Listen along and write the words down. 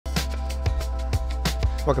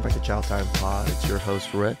Welcome back to TheChowTimePod. It's your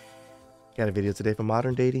host, Red. Got a video today for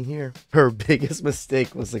modern dating here. Her biggest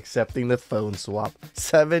mistake was accepting the phone swap.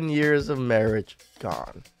 7 years of marriage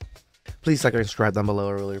gone. Please like and subscribe down below.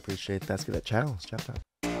 I really appreciate that. Let's get that channel. It's chow time.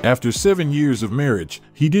 After 7 years of marriage,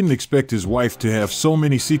 he didn't expect his wife to have so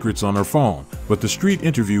many secrets on her phone, but the street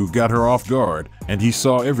interview got her off guard, and he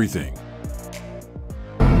saw everything.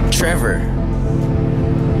 Trevor,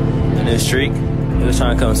 in this streak, he was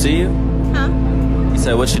trying to come see you. Huh? He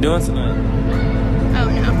said, "What you doing tonight?" Oh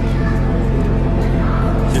no.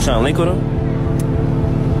 You trying to link with him?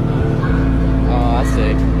 Oh, I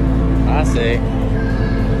see.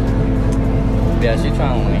 Yeah, she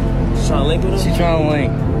trying to link. You trying to link with him? She trying to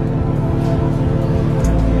link.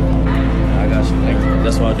 I got you linked.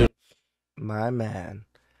 That's what I do. My man.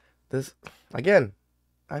 This, again,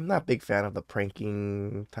 I'm not a big fan of the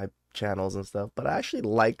pranking type channels and stuff, but I actually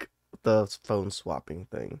like the phone swapping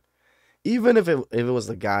thing. Even if it was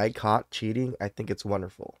the guy caught cheating, I think it's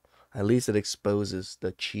wonderful. At least it exposes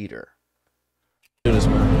the cheater. Do this,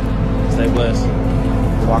 man. Stay blessed.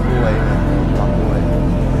 Walk away, man. Walk away.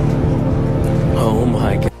 Oh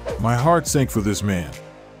my God. My heart sank for this man.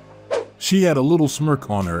 She had a little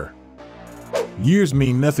smirk on her. Years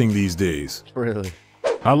mean nothing these days. Really?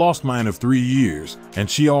 I lost mine of 3 years, and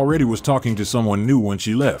she already was talking to someone new when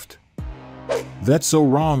she left. That's so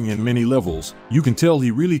wrong in many levels. You can tell he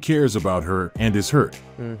really cares about her and is hurt.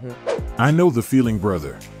 I know the feeling,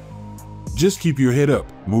 brother. Just keep your head up,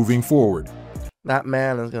 moving forward. That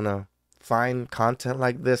man is gonna find content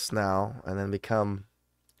like this now and then become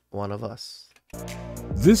one of us.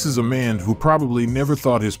 This is a man who probably never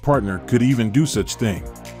thought his partner could even do such thing.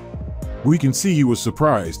 We can see he was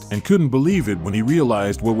surprised and couldn't believe it when he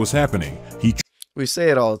realized what was happening. We say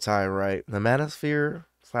it all the time, right? The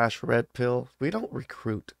manosphere/red pill, we don't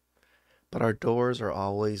recruit, but our doors are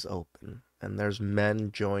always open, and there's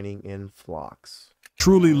men joining in flocks.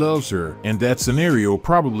 Truly loves her, and that scenario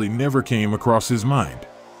probably never came across his mind.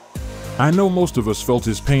 I know most of us felt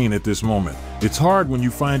his pain at this moment. It's hard when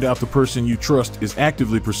you find out the person you trust is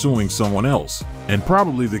actively pursuing someone else, and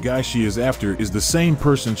probably the guy she is after is the same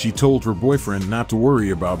person she told her boyfriend not to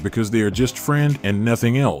worry about because they are just friend and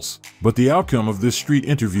nothing else. But the outcome of this street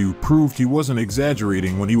interview proved he wasn't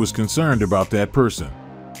exaggerating when he was concerned about that person.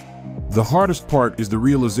 The hardest part is the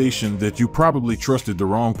realization that you probably trusted the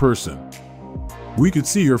wrong person. We could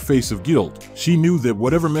see her face of guilt. She knew that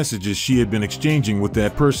whatever messages she had been exchanging with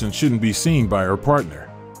that person shouldn't be seen by her partner.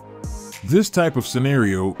 This type of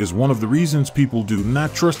scenario is one of the reasons people do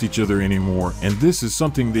not trust each other anymore, and this is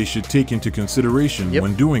something they should take into consideration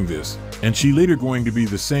when doing this. And she later going to be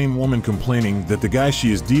the same woman complaining that the guy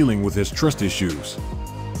she is dealing with has trust issues.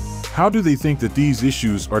 How do they think that these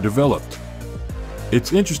issues are developed?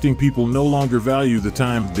 It's interesting people no longer value the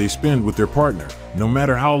time they spend with their partner. No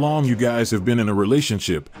matter how long you guys have been in a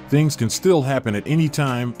relationship, things can still happen at any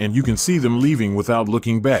time and you can see them leaving without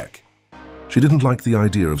looking back. She didn't like the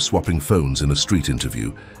idea of swapping phones in a street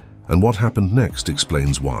interview, and what happened next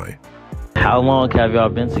explains why. How long have y'all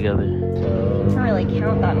been together? I don't really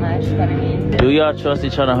count that much, but I mean. Do y'all trust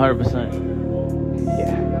each other 100%?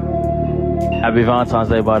 Yeah. Happy Valentine's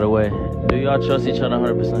Day, by the way. Do y'all trust each other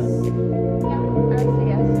 100%?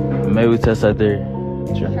 Yes. Maybe we test that theory.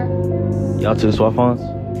 Sure. Y'all two swap phones?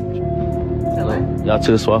 Hello? Y'all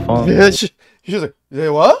two swap phones? Yeah, she was like, you say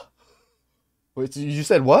what? Wait, you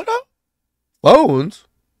said what now? Phones?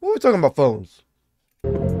 What are we talking about phones?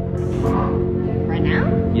 Right now?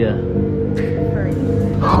 Yeah.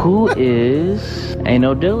 For Who is Ain't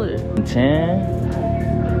No Dealer? 10?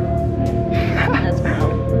 that's fine.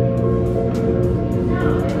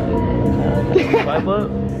 Swipe up?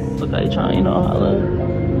 Look how you trying, holla.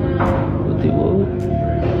 With the woo.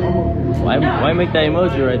 Why make that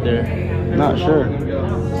emoji right there? Not sure.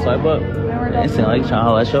 Swipe up. It sound like you trying to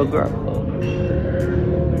holla at your girl.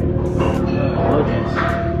 Emojis.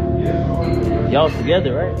 Y'all was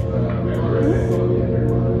together, right?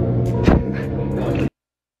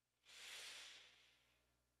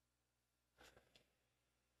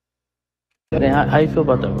 Then how you feel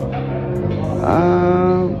about that, bro?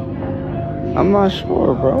 I'm not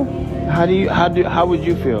sure, bro. How would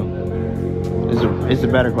you feel? It's a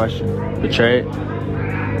better question. Betrayed?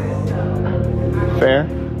 Fair?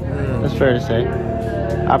 That's fair to say.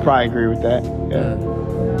 I probably agree with that. Yeah.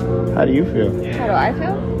 How do you feel? How do I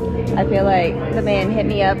feel? I feel like the man hit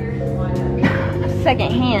me up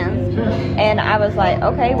second hand, and I was like,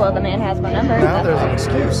 okay, well, the man has my number. Now there's an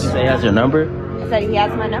excuse. You say he has your number? I said he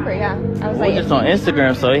has my number, yeah. I was like, Just on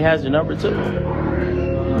Instagram, so he has your number too.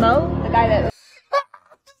 Mo, the guy that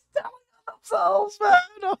Just telling themselves, man.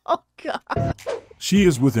 Oh, God. She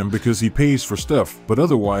is with him because he pays for stuff, but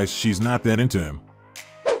otherwise she's not that into him.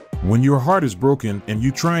 When your heart is broken and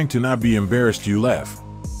you trying to not be embarrassed, you laugh.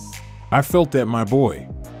 I felt that, my boy.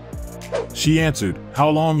 She answered, how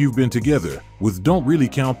long you've been together, with don't really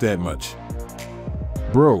count that much.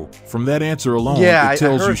 Bro, from that answer alone, it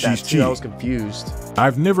tells you she's cheating. I was confused.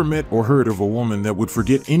 I've never met or heard of a woman that would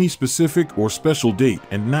forget any specific or special date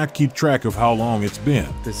and not keep track of how long it's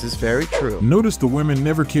been. This is very true. Notice the women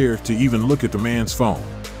never care to even look at the man's phone.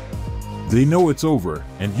 They know it's over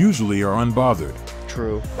and usually are unbothered.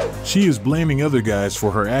 True. She is blaming other guys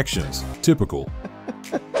for her actions. Typical.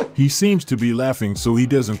 He seems to be laughing so he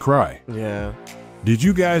doesn't cry. Yeah. Did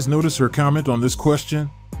you guys notice her comment on this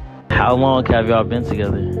question? How long have y'all been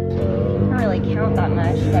together? I don't really count that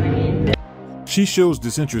much, but I mean. She shows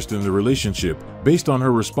disinterest in the relationship. Based on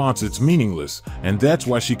her response, it's meaningless, and that's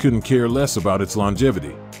why she couldn't care less about its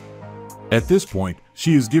longevity. At this point,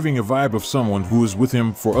 she is giving a vibe of someone who is with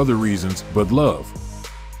him for other reasons but love.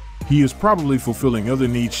 He is probably fulfilling other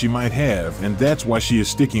needs she might have, and that's why she is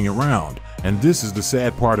sticking around, and this is the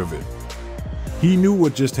sad part of it. He knew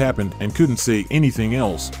what just happened and couldn't say anything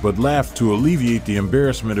else, but laughed to alleviate the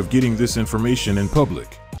embarrassment of getting this information in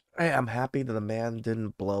public. Hey, I'm happy that the man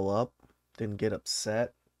didn't blow up, didn't get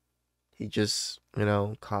upset. He just,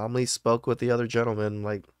 calmly spoke with the other gentleman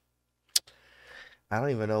like, I don't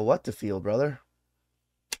even know what to feel, brother.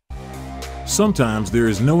 Sometimes there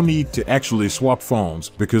is no need to actually swap phones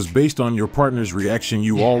because based on your partner's reaction,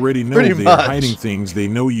 you already know they are hiding things they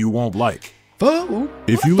know you won't like.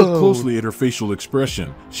 If you look closely at her facial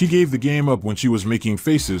expression, she gave the game up when she was making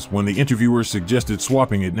faces when the interviewer suggested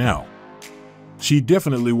swapping it now. She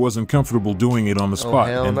definitely wasn't comfortable doing it on the spot,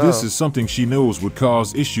 and this is something she knows would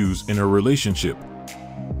cause issues in her relationship.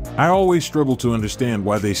 I always struggle to understand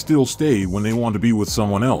why they still stay when they want to be with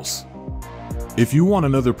someone else. If you want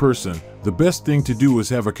another person, the best thing to do is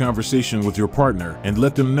have a conversation with your partner and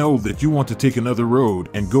let them know that you want to take another road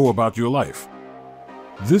and go about your life.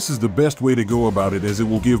 This is the best way to go about it, as it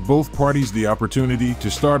will give both parties the opportunity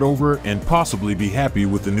to start over and possibly be happy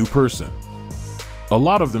with the new person. A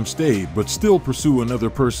lot of them stay but still pursue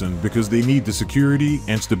another person because they need the security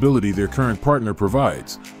and stability their current partner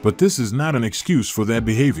provides, but this is not an excuse for that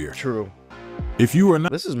behavior. True. If you are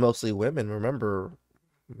not— This is mostly women. Remember,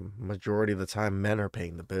 majority of the time men are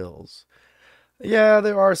paying the bills. Yeah,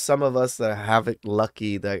 there are some of us that have it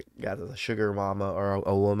lucky that got a sugar mama or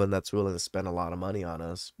a woman that's willing to spend a lot of money on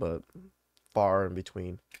us, but far in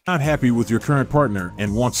between. Not happy with your current partner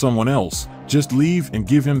and want someone else, just leave and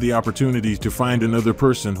give him the opportunity to find another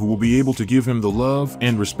person who will be able to give him the love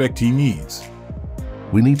and respect he needs.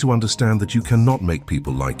 We need to understand that you cannot make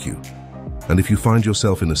people like you. And if you find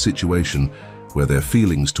yourself in a situation where their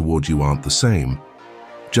feelings towards you aren't the same,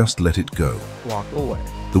 just let it go. Walk away.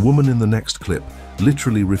 The woman in the next clip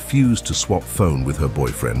literally refused to swap phone with her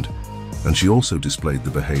boyfriend, and she also displayed the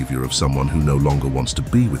behavior of someone who no longer wants to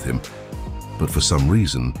be with him, but for some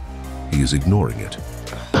reason, he is ignoring it.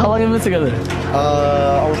 How long have you been together?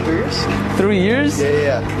 Almost 3 years. 3 years?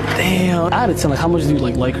 Yeah. Damn. Out of 10, like how much do you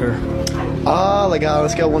like her? Like on a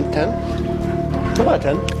scale of 1 to 10. About a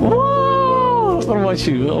 10. Whoa! What about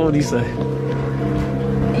you? What do you say?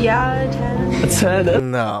 Yeah, 10. A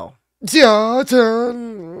 10? No. Yeah,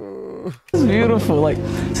 10. It's beautiful. Like,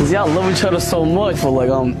 since y'all love each other so much, but like,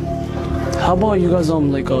 how about you guys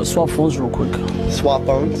swap phones real quick? Swap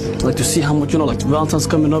phones? Like to see how much, like Valentine's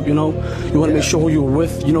coming up, you want to make sure who you're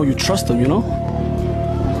with, you trust them, With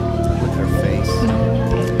her face.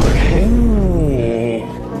 Okay.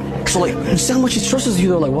 So like, you see how much he trusts you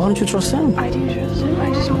though, like why don't you trust him? I do trust him,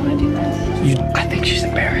 I just don't want to do this. I think she's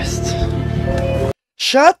embarrassed.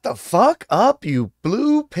 Shut the fuck up, you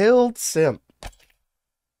blue-pilled simp.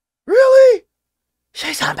 Really?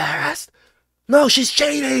 She's embarrassed? No, she's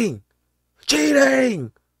cheating!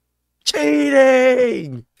 Cheating!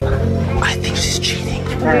 Cheating! I think she's cheating.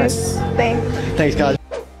 Yes. Thanks, guys.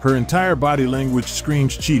 Her entire body language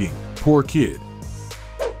screams cheating. Poor kid.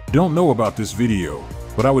 Don't know about this video,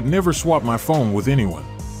 but I would never swap my phone with anyone.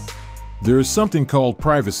 There is something called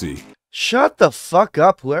privacy. Shut the fuck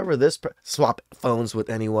up, whoever this swap phones with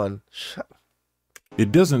anyone.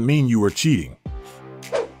 It doesn't mean you are cheating.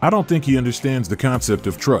 I don't think he understands the concept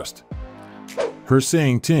of trust. Her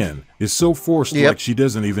saying 10 is so forced, like she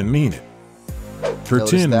doesn't even mean it. Her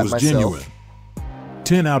 10 was genuine.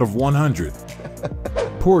 10 out of 100.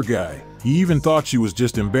 Poor guy, he even thought she was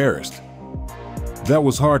just embarrassed. That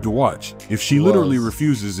was hard to watch. If she literally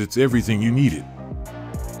refuses, it's everything you needed.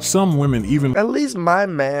 Some women even— At least my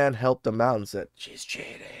man helped him out and said, she's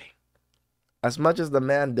cheating. As much as the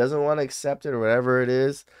man doesn't want to accept it or whatever it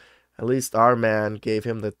is, at least our man gave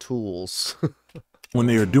him the tools. when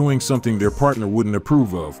they are doing something their partner wouldn't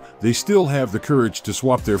approve of, they still have the courage to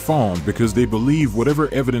swap their phone because they believe whatever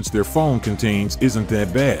evidence their phone contains isn't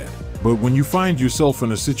that bad. But when you find yourself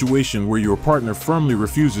in a situation where your partner firmly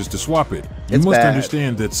refuses to swap it, you must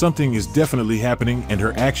understand that something is definitely happening, and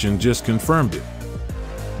her action just confirmed it.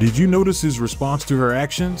 Did you notice his response to her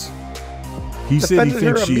actions? He said he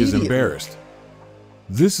thinks she is embarrassed.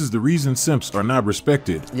 This is the reason simps are not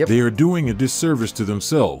respected. They are doing a disservice to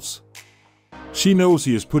themselves. She knows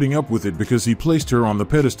he is putting up with it because he placed her on the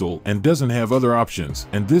pedestal and doesn't have other options,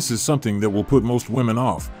 and this is something that will put most women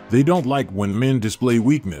off. They don't like when men display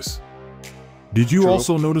weakness. Did you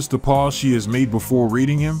also notice the pause she has made before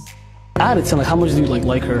rating him? Out of 10, like how much do you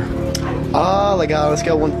like her? Let's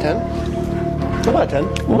go 1 to 10. About 10.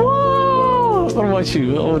 Whoa! What about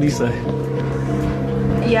you? What would you say?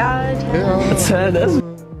 Yeah. 10.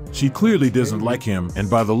 That's... She clearly doesn't like him, and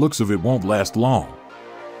by the looks of it won't last long.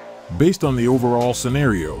 Based on the overall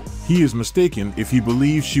scenario, he is mistaken if he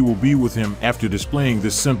believes she will be with him after displaying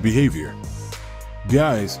this simp behavior.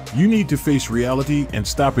 Guys, you need to face reality and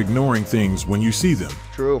stop ignoring things when you see them.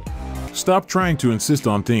 True. Stop trying to insist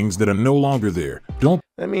on things that are no longer there.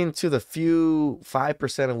 I mean, to the few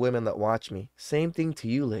 5% of women that watch me, same thing to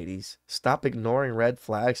you ladies. Stop ignoring red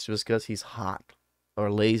flags just because he's hot or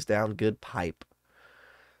lays down good pipe.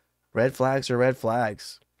 Red flags are red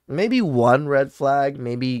flags. Maybe one red flag,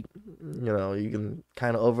 maybe, you can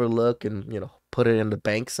kind of overlook and, put it in the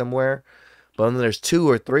bank somewhere. But when there's 2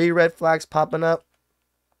 or 3 red flags popping up,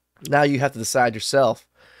 now you have to decide yourself.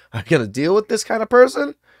 Are you going to deal with this kind of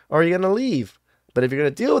person, or are you going to leave? But if you're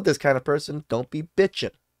going to deal with this kind of person, don't be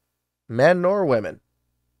bitching. Men nor women.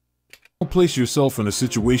 Don't place yourself in a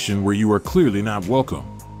situation where you are clearly not welcome.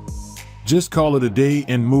 Just call it a day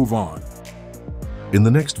and move on. In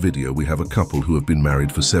the next video, we have a couple who have been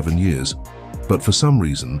married for 7 years, but for some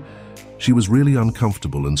reason, she was really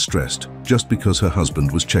uncomfortable and stressed just because her husband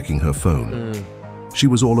was checking her phone. She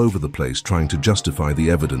was all over the place trying to justify the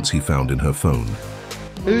evidence he found in her phone.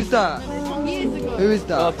 Who's that? Who is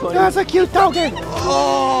that? That's a cute token!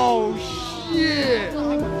 Oh, shit!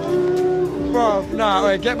 Bro, nah,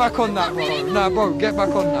 wait, get back on that, bro. Nah, bro, get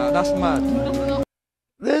back on that. That's mad.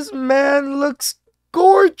 This man looks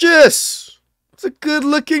gorgeous! It's a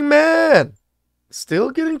good-looking man. Still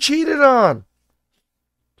getting cheated on.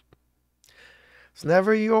 It's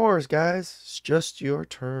never yours, guys. It's just your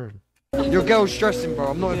turn. Your girl's stressing, bro.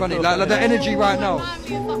 I'm not funny. Like the energy right now.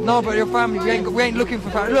 No, but your family, we ain't looking for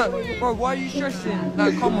family. Look, bro, why are you stressing?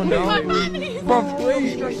 Like, come on now. Bro, why are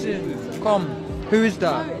you stressing? Come. Who is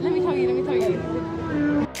that? Let me tell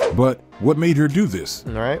you. But what made her do this?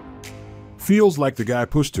 All right. Feels like the guy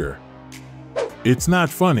pushed her. It's not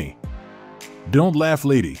funny. Don't laugh,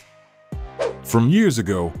 lady. From years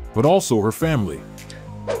ago, but also her family.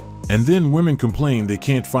 And then women complain they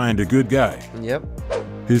can't find a good guy. Yep.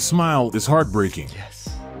 His smile is heartbreaking. Yes.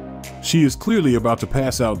 She is clearly about to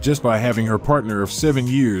pass out just by having her partner of 7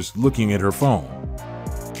 years looking at her phone.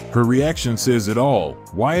 Her reaction says it all.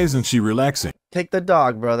 Why isn't she relaxing? Take the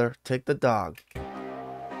dog, brother. Take the dog.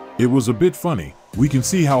 It was a bit funny. We can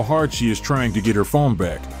see how hard she is trying to get her phone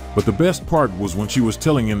back. But the best part was when she was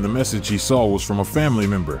telling him the message he saw was from a family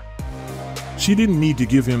member. She didn't need to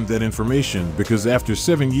give him that information because after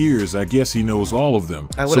 7 years, I guess he knows all of them,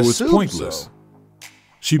 so it's pointless.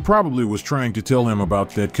 She probably was trying to tell him about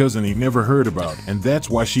that cousin he never heard about, and that's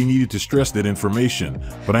why she needed to stress that information,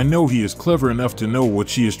 but I know he is clever enough to know what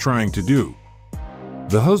she is trying to do.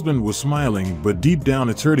 The husband was smiling, but deep down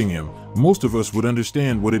it's hurting him. Most of us would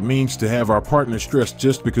understand what it means to have our partner stressed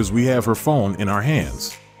just because we have her phone in our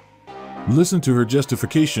hands. Listen to her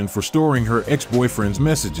justification for storing her ex-boyfriend's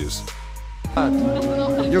messages.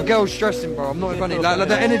 Your girl's stressing, bro. I'm not funny. Like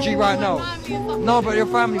the energy right now. No, but your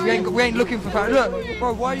family, we ain't looking for family. Look,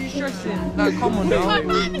 bro, why are you stressing? Like, come on now.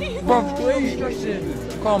 Bro, why are you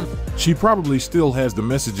stressing? Come. She probably still has the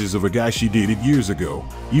messages of a guy she dated years ago.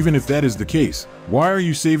 Even if that is the case, why are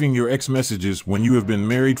you saving your ex messages when you have been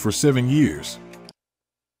married for 7 years?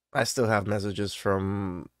 I still have messages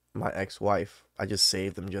from my ex-wife. I just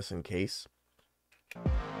saved them just in case.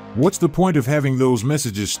 What's the point of having those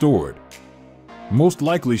messages stored? Most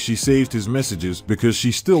likely she saved his messages because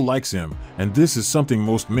she still likes him, and this is something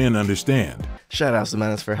most men understand. Shout out to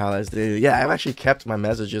Menace for highlights today. Yeah, I've actually kept my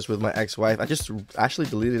messages with my ex-wife. I just actually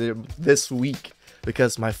deleted it this week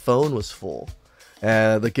because my phone was full.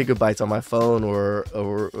 And the gigabytes on my phone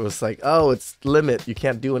was like, oh, it's limit. You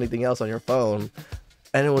can't do anything else on your phone.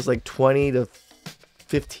 And it was like 20 to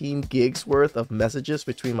 15 gigs worth of messages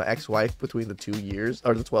between my ex-wife between the 2 years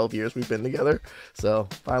or the 12 years we've been together. So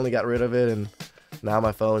finally got rid of it, and now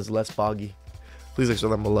my phone is less foggy. please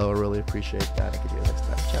explain them below. I really appreciate that. I could do it next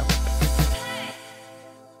time. Ciao.